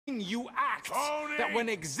you acts that, when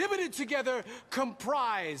exhibited together,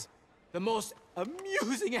 comprise the most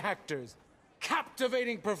amusing actors,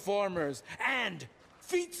 captivating performers, and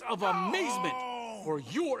feats of amazement for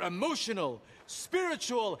your emotional,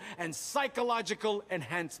 spiritual, and psychological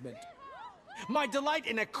enhancement. My delight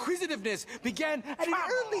in acquisitiveness began at an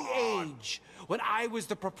early age, when I was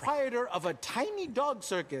the proprietor of a tiny dog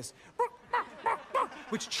circus,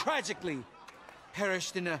 which tragically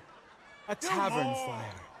perished in a tavern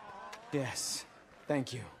fire. Yes,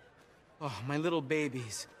 thank you. Oh, my little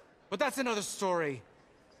babies. But that's another story.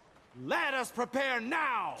 Let us prepare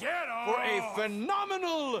now for a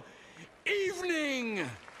phenomenal evening!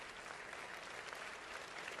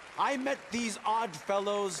 I met these odd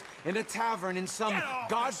fellows in a tavern in some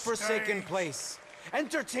godforsaken place.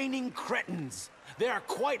 Entertaining cretins. They are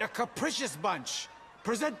quite a capricious bunch.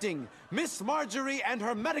 Presenting Miss Marjorie and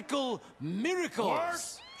her medical miracles.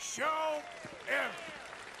 Worst show ever.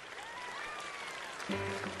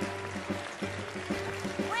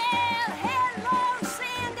 Well, hello,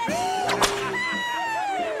 Sandy!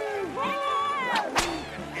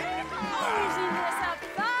 Isn't this a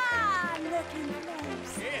fine-looking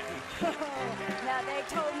place? Now, they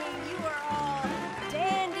told me you were all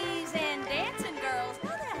dandies and dancing girls.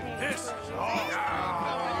 Well, that ain't This true. is all.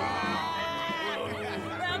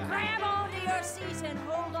 Well, grab onto your seats and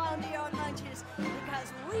hold on to your lunches,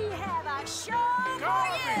 because we have a show for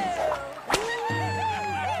you!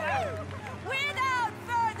 Without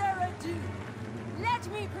further ado, let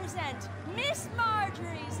me present Miss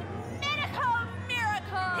Marjorie's medical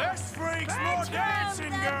miracle! Less freaks, more dancing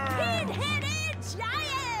girls! Pin-headed giant!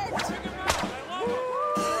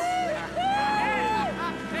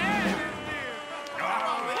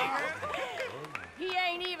 He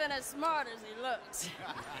ain't even as smart as he looks.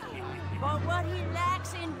 But what he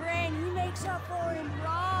lacks in brain, he makes up for in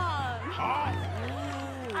brawn.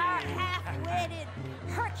 Our half-witted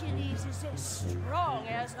Hercules is as strong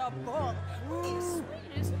as a bull.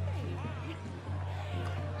 Sweet as me.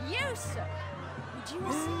 You, sir, would you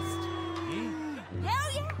assist? Hell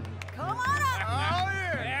yeah! Come on up! Oh,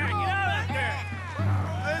 yeah! Get out there!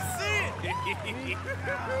 Let's see it!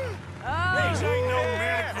 These ain't no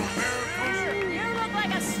medical miracles. You look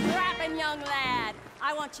like a strapping young lad.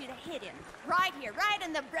 I want you to hit him. Right here, right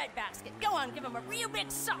in the breadbasket. Go on, give him a real big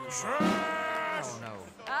sock. Trash! Oh, no.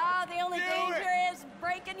 Oh, the only Do danger is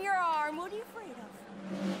breaking your arm. What are you afraid of?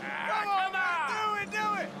 Come on!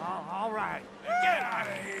 Do it! All right. Get out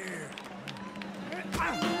of here!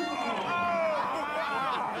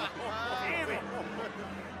 Ah. Damn it!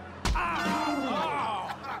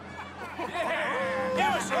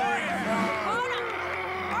 Give us a ring! Hold on.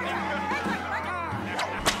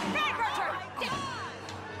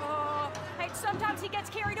 Oh, hey, sometimes he gets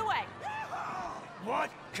carried away.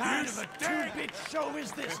 What kind of a two-bit show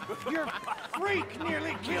is this? Your freak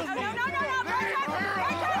nearly killed me! No.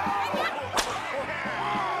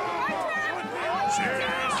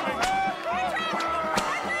 Seriously?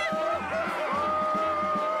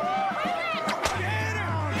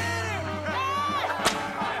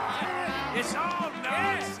 It's all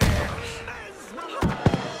nonsense!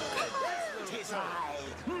 Tis I,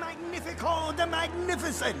 Magnifico the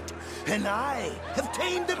Magnificent, and I have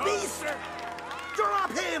tamed the beast.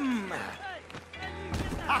 Drop him!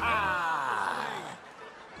 Ha ha!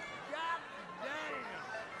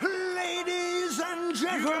 Ladies and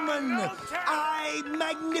gentlemen, I,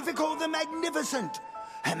 Magnifico the Magnificent,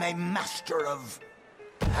 am a master of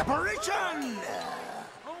apparition.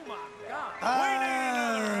 Oh my God!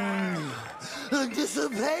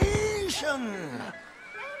 Dissipation,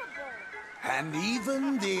 and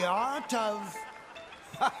even the art of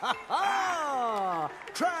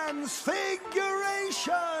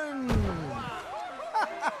transfiguration.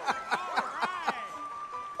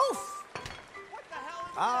 Oof!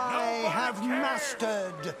 I have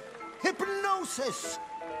mastered hypnosis,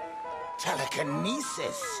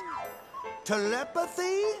 telekinesis,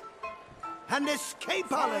 telepathy, and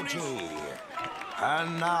escapology.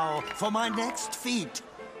 And now, for my next feat,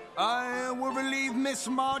 I will relieve Miss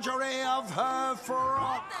Marjorie of her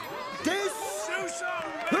frock. Disrobio!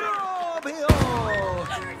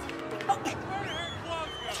 What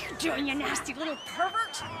are you doing, you nasty little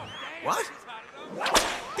pervert? What?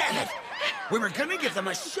 Damn it! We were gonna give them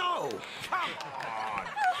a show.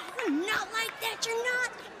 Not like that, you're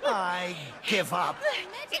not. I give up.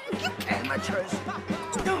 Amateurs.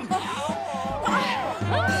 Go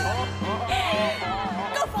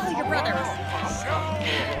follow your brother.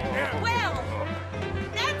 Well,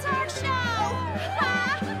 that's our show.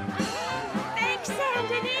 Thanks,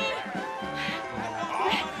 Sandy.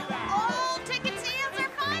 All ticket sales are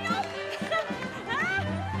final.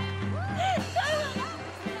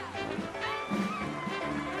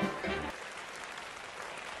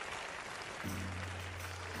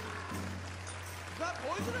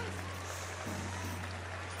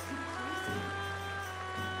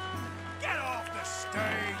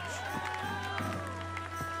 stage.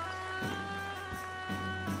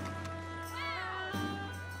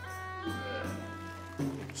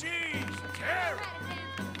 Jeez, Carrie!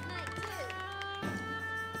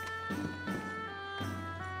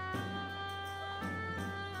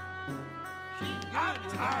 I'm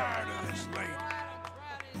tired of this lady.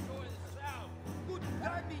 Good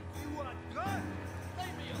timing, you are done.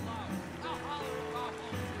 Leave me alone. I'll holler if I want to.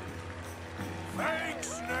 Fake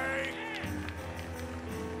snake!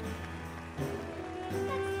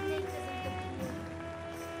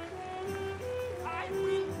 I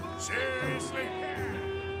will go. Seriously?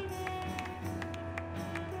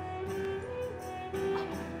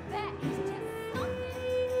 That is just something.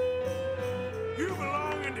 You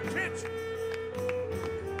belong in the kitchen.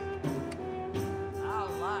 I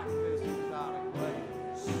like this exotic lady.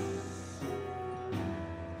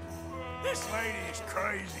 This lady is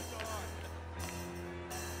crazy.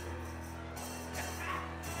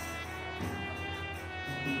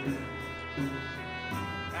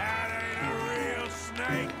 That ain't a real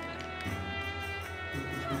snake.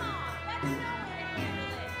 Come on, that's no way to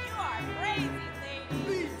handle it. You are crazy, lady.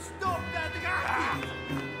 Please stop that guy.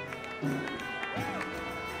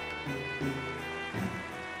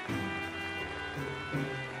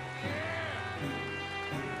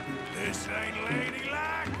 This ain't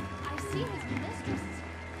ladylike. I see his mistress.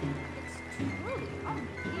 It's truly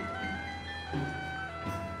unbelievable.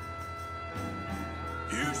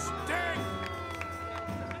 You stink.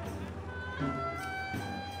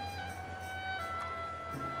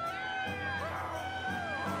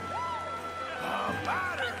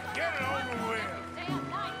 Bite her and get it over with. Damn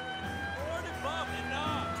night. Already bumping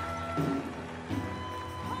up.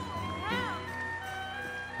 Holy hell.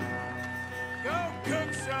 Go cook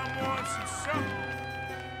someone some supper.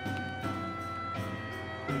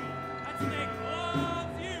 That snake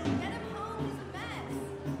loves you. Get him home, he's a mess.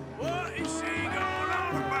 What is she going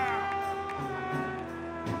on about?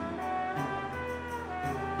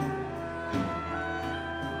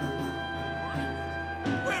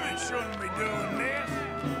 Women shouldn't be doing this.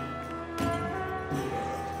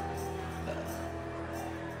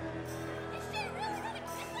 Is she really gonna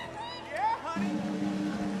kiss that thing? Yeah, honey.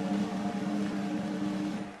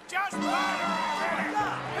 Just bite her and get it.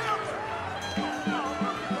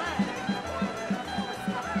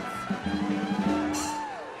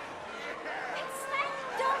 It's snake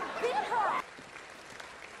done bit her.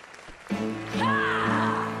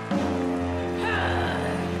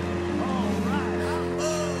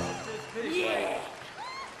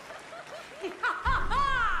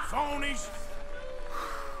 Phonies.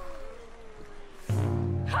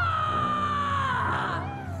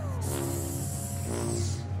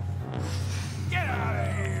 Get out of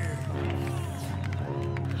here.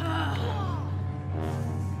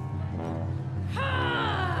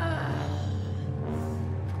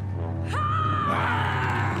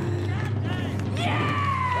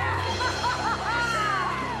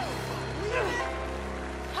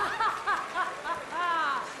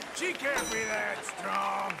 She can't be that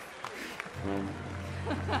strong.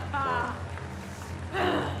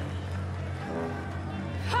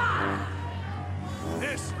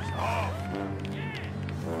 This is awful.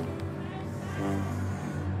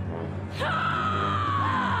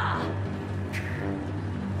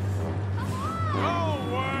 Go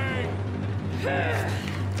away.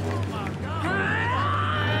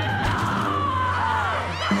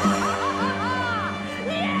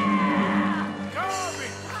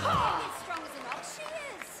 Garbage. As strong as an ox she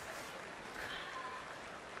is.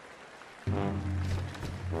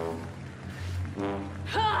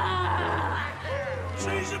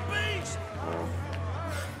 She's a beast.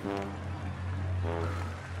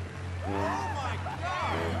 Oh my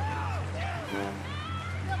God.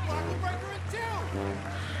 That block will break her in two.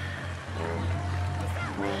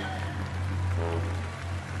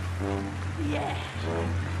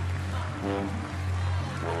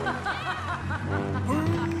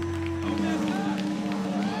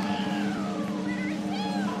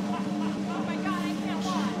 Oh my God, I can't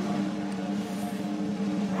watch.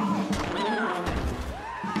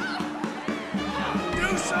 Do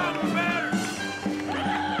something better.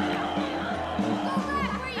 Go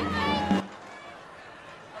back where you came.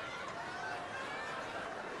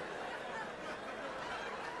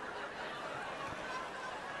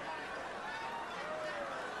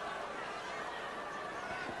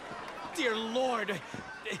 Dear Lord.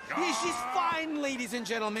 She's fine, ladies and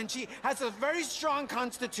gentlemen. She has a very strong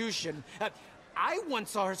constitution. I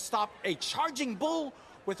once saw her stop a charging bull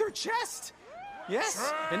with her chest.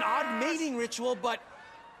 Yes, an odd mating ritual, but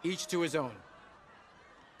each to his own.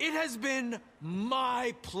 It has been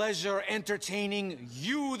my pleasure entertaining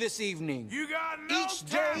you this evening. You got no Each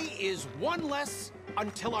time. day is one less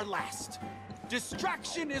until our last.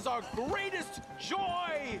 Distraction is our greatest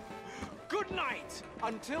joy. Good night.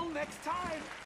 Until next time.